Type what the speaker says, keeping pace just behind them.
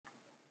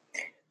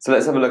So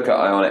let's have a look at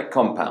ionic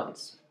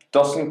compounds.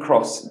 Dot and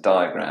cross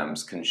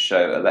diagrams can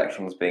show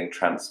electrons being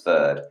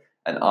transferred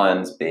and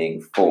ions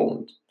being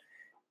formed.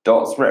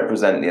 Dots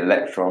represent the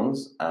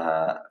electrons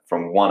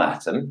from one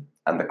atom,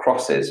 and the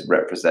crosses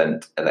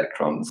represent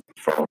electrons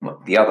from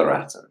the other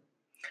atom.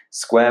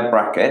 Square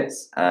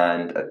brackets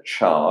and a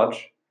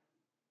charge,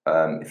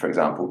 for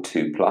example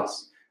 2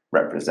 plus,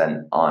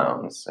 represent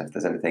ions. So if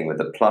there's anything with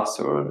a plus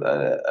or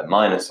a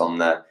minus on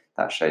there,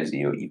 that shows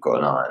you've got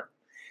an ion.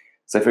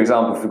 So for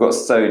example, if we've got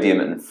sodium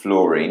and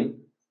fluorine,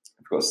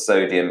 we've got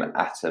sodium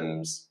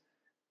atoms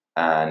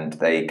and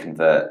they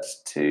convert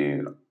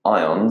to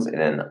ions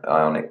in an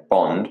ionic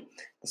bond.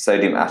 The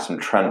sodium atom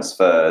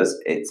transfers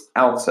its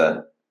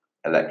outer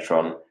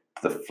electron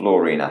to the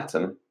fluorine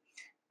atom,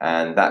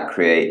 and that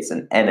creates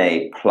an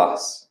Na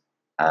plus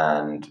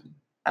and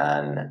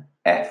an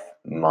F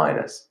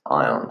minus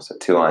ion. So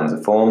two ions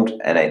are formed,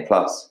 Na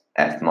plus,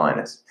 F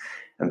minus.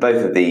 And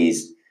both of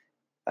these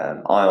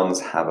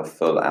ions have a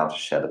full outer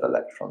shell of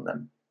electron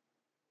then.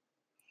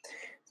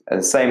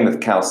 And same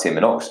with calcium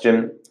and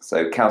oxygen.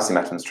 So calcium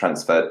atoms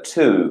transfer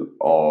two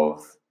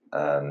of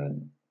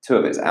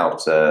its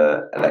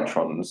outer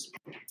electrons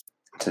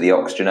to the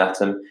oxygen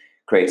atom,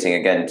 creating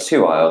again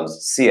two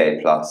ions,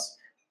 Ca plus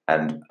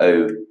and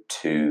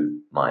O2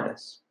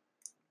 minus.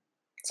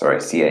 Sorry,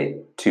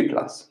 Ca2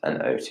 plus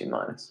and O2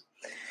 minus.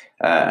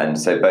 And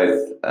so both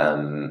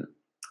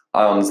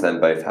ions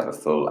then both have a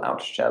full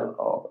outer shell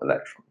of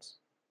electrons.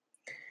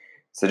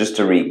 So just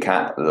to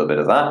recap a little bit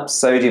of that,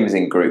 sodium is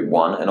in group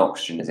 1 and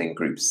oxygen is in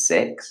group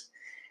 6.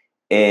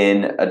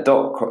 In a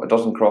dot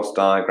and cross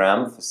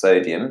diagram for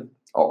sodium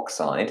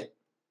oxide,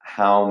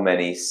 how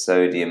many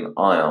sodium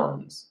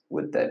ions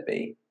would there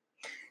be?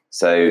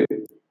 So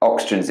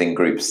oxygen's in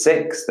group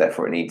 6,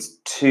 therefore it needs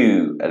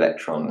 2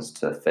 electrons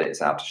to fit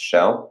its outer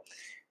shell.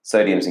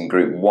 Sodium's in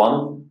group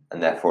 1,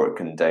 and therefore it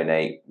can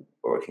donate,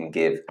 or it can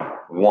give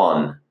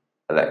 1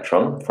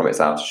 electron from its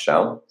outer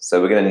shell.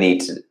 So we're going to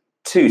need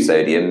 2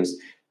 sodiums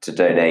to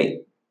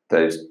donate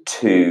those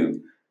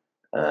 2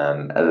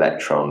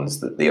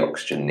 electrons that the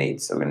oxygen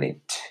needs. So we're going to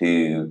need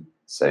 2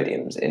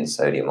 sodiums in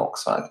sodium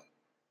oxide.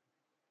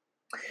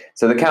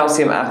 So the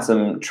calcium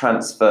atom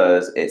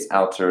transfers its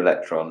outer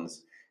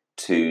electrons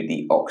to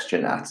the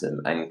oxygen atom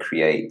and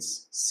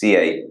creates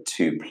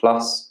Ca2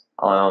 plus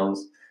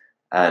ions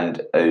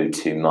and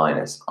O2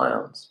 minus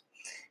ions,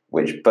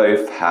 which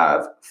both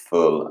have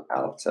full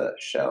outer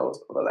shells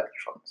of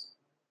electrons.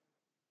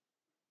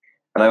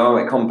 And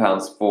ionic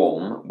compounds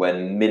form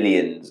when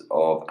millions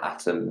of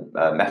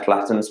metal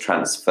atoms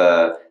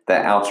transfer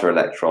their outer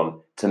electron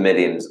to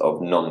millions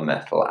of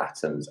non-metal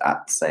atoms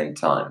at the same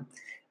time.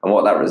 And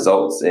what that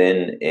results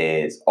in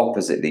is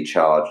oppositely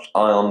charged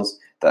ions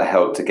that are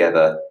held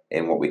together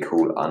in what we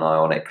call an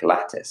ionic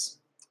lattice.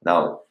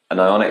 Now, an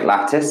ionic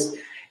lattice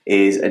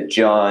is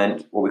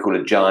what we call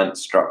a giant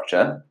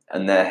structure,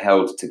 and they're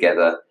held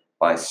together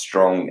by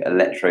strong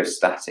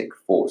electrostatic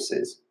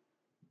forces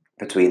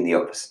between the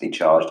oppositely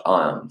charged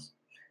ions.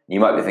 You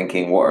might be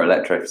thinking, what are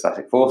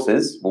electrostatic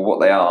forces? Well, what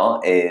they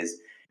are is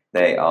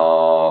they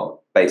are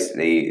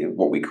basically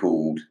what we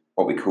call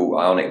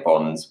ionic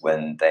bonds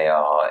when they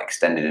are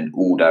extended in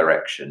all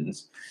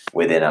directions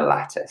within a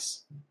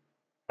lattice.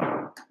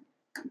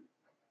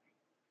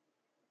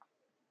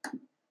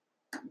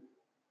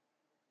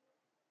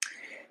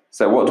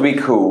 So what do we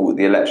call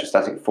the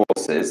electrostatic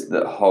forces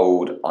that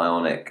hold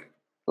ionic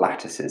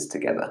lattices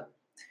together?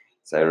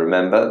 So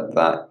remember,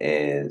 that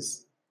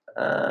is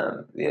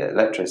the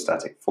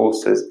electrostatic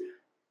forces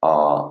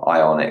are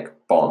ionic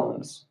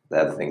bonds.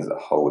 They're the things that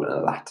hold a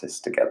lattice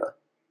together.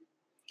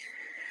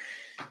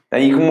 Now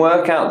you can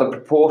work out the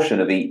proportion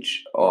of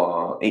each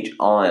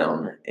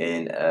ion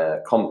in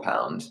a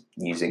compound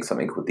using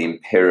something called the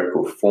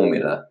empirical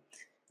formula.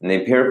 And the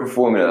empirical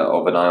formula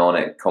of an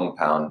ionic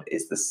compound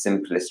is the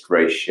simplest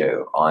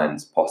ratio of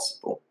ions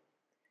possible.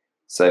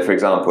 So for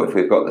example, if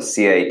we've got the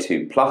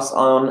Ca2 plus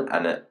ion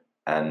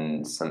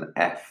and some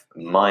F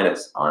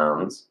minus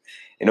ions,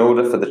 in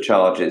order for the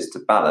charges to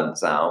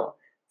balance out,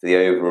 for the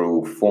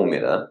overall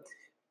formula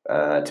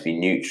to be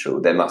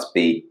neutral, there must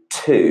be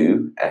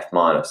 2 F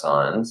minus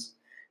ions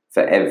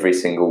for every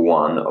single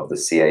one of the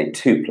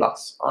Ca2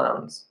 plus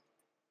ions.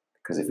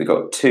 Because if we've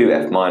got 2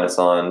 F minus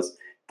ions,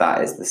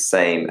 that is the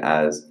same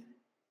as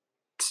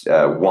 1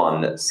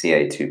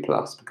 Ca2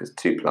 plus, because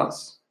 2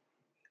 plus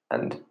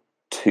and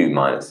 2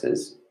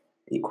 minuses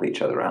equal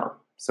each other out.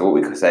 So what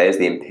we could say is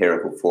the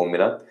empirical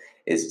formula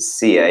is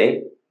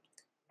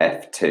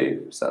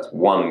CaF2. So that's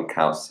 1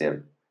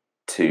 calcium,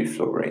 2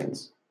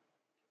 fluorines.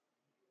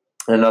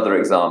 Another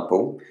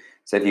example.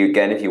 So if you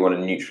want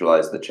to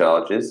neutralize the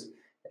charges,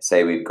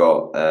 say we've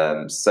got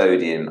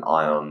sodium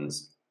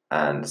ions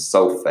and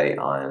sulfate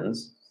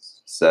ions.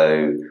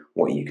 So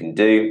what you can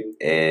do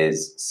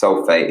is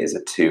sulfate is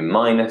a 2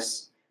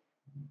 minus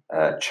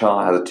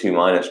charge, has a 2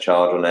 minus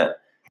charge on it.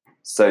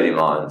 Sodium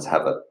ions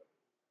have a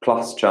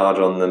plus charge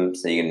on them,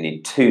 so you're going to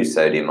need 2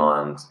 sodium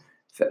ions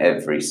for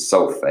every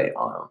sulfate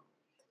ion.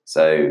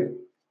 So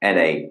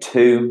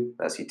Na2,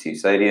 that's your 2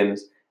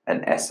 sodiums,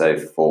 and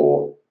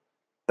SO4,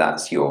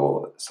 that's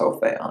your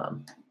sulfate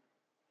ion.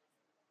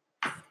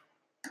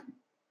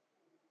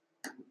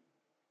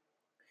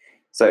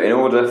 So in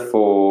order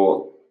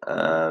for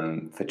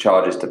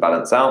charges to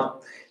balance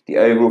out, the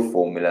overall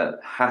formula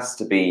has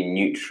to be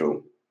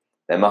neutral.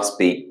 There must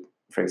be,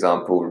 for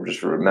example,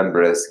 just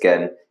remember this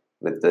again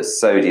with the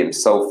sodium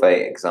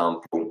sulfate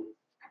example,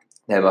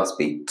 there must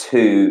be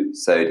 2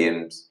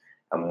 sodiums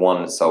and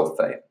 1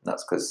 sulfate.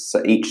 That's because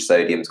each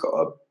sodium's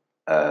got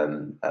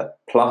a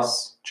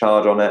plus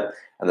charge on it,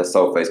 and the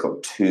sulfate's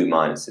got 2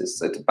 minuses.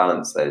 So to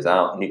balance those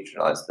out,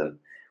 neutralize them,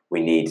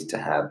 we need to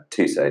have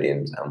 2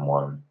 sodiums and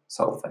 1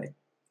 sulfate.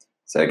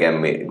 So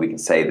again, we can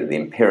say that the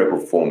empirical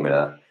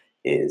formula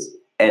is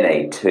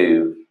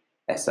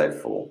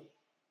Na2SO4.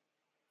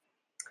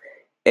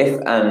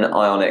 If an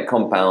ionic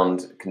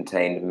compound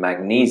contained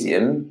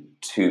magnesium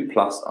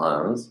 2+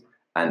 ions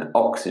and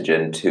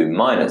oxygen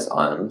 2-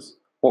 ions,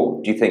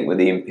 what do you think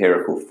the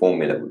empirical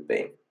formula would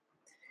be?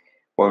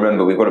 Well,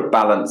 remember, we've got to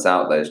balance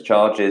out those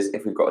charges.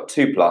 If we've got a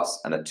 2+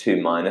 and a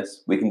 2-,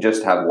 we can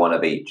just have one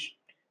of each,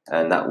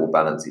 and that will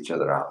balance each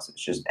other out. So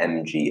it's just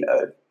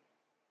MgO.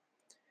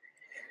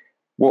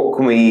 What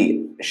can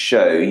we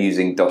show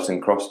using dot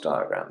and cross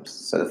diagrams?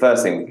 So the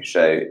first thing we can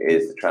show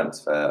is the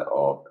transfer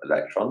of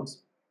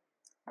electrons,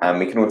 and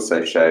we can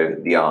also show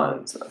the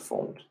ions that are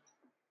formed.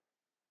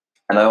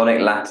 And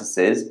ionic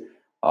lattices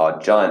are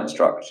giant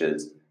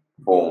structures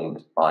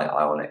formed by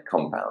ionic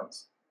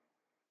compounds.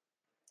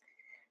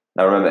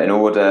 Now remember, in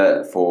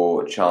order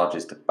for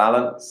charges to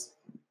balance,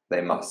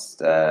 they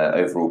must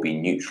overall be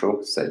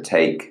neutral. So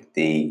take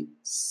the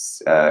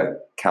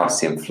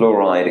calcium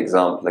fluoride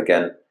example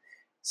again.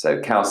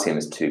 So calcium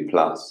is 2+,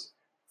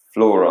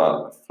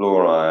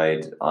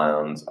 fluoride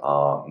ions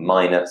are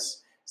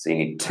minus, so you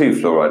need 2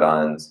 fluoride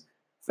ions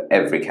for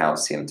every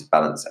calcium to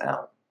balance it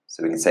out.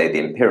 So we can say the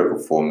empirical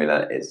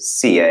formula is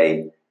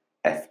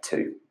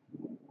CaF2.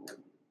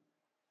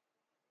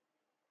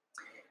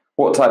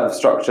 What type of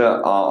structure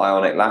are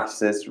ionic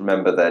lattices?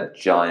 Remember, they're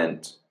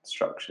giant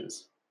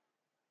structures.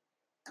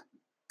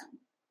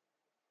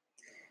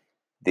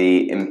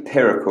 The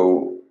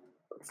empirical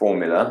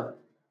formula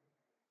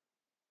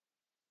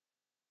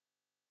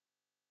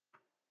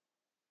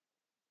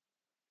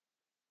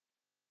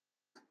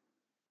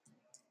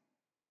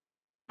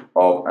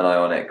of an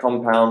ionic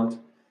compound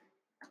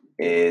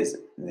is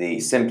the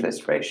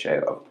simplest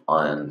ratio of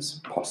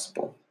ions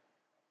possible.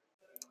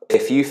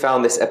 If you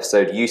found this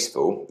episode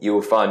useful, you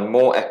will find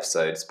more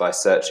episodes by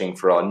searching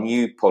for our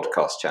new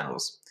podcast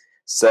channels.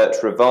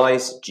 Search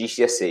Revise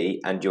GCSE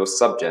and your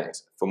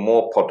subject for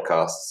more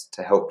podcasts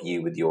to help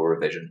you with your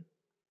revision.